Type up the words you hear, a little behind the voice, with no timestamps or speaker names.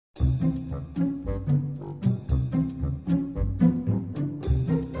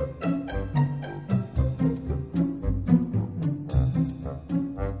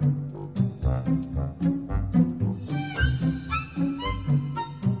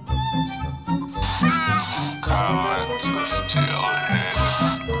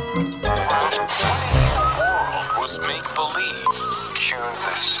Make-believe. Cue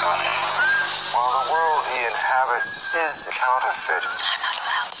the sun. While the world he inhabits is counterfeit. I'm not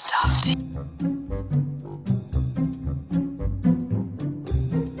allowed to talk to you.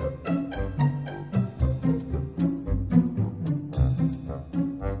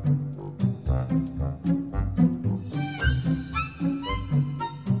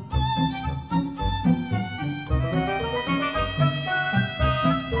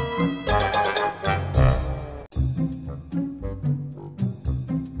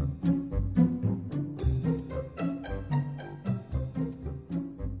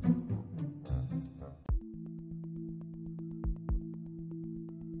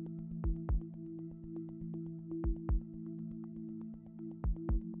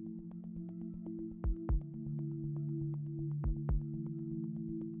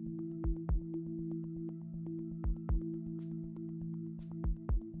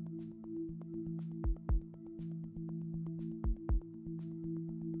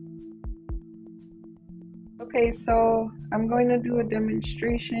 Okay, so I'm going to do a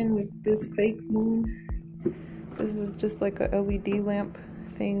demonstration with this fake moon. This is just like a LED lamp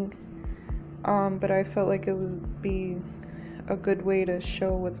thing, but I felt like it would be a good way to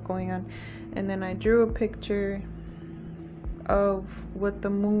show what's going on. And then I drew a picture of what the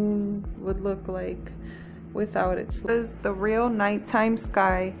moon would look like without its light. This is the real nighttime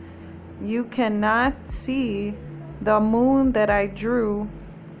sky. You cannot see the moon that I drew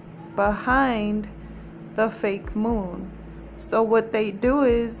behind the fake moon. So what they do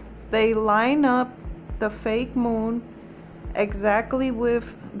is they line up the fake moon exactly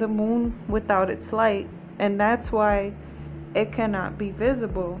with the moon without its light, and that's why it cannot be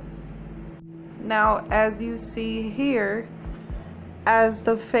visible. Now, as you see here, as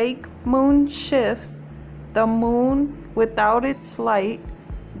the fake moon shifts, the moon without its light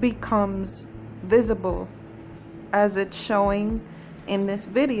becomes visible, as it's showing in this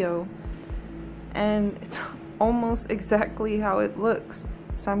video. And it's almost exactly how it looks.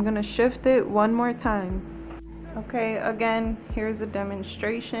 So I'm gonna shift it one more time. Okay, again, here's a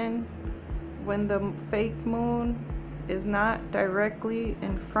demonstration. When the fake moon is not directly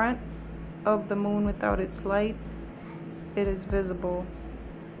in front of the moon without its light, it is visible.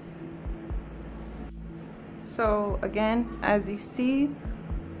 So again, as you see,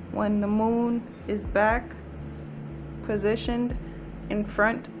 when the moon is back positioned in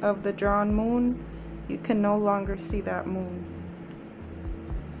front of the drawn moon, you can no longer see that moon.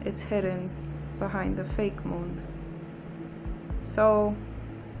 It's hidden behind the fake moon. So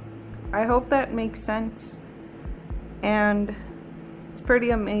I hope that makes sense, and it's pretty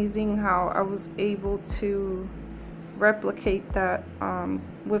amazing how I was able to replicate that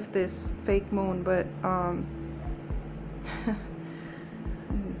with this fake moon, but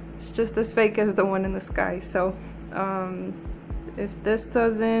it's just as fake as the one in the sky. So if this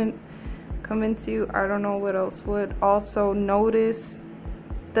doesn't convince you, I don't know what else would. Also, notice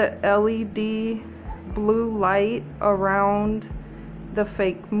the LED blue light around the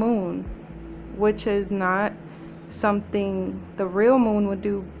fake moon, which is not something the real moon would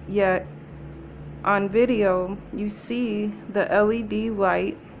do. Yet on video you see the LED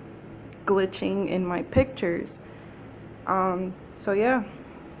light glitching in my pictures. So yeah,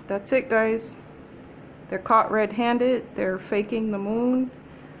 that's it, guys. They're caught red-handed. They're faking the moon.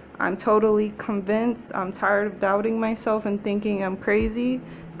 I'm totally convinced. I'm tired of doubting myself and thinking I'm crazy,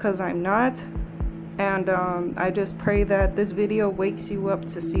 because I'm not. And I just pray that this video wakes you up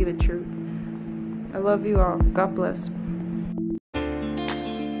to see the truth. I love you all. God bless.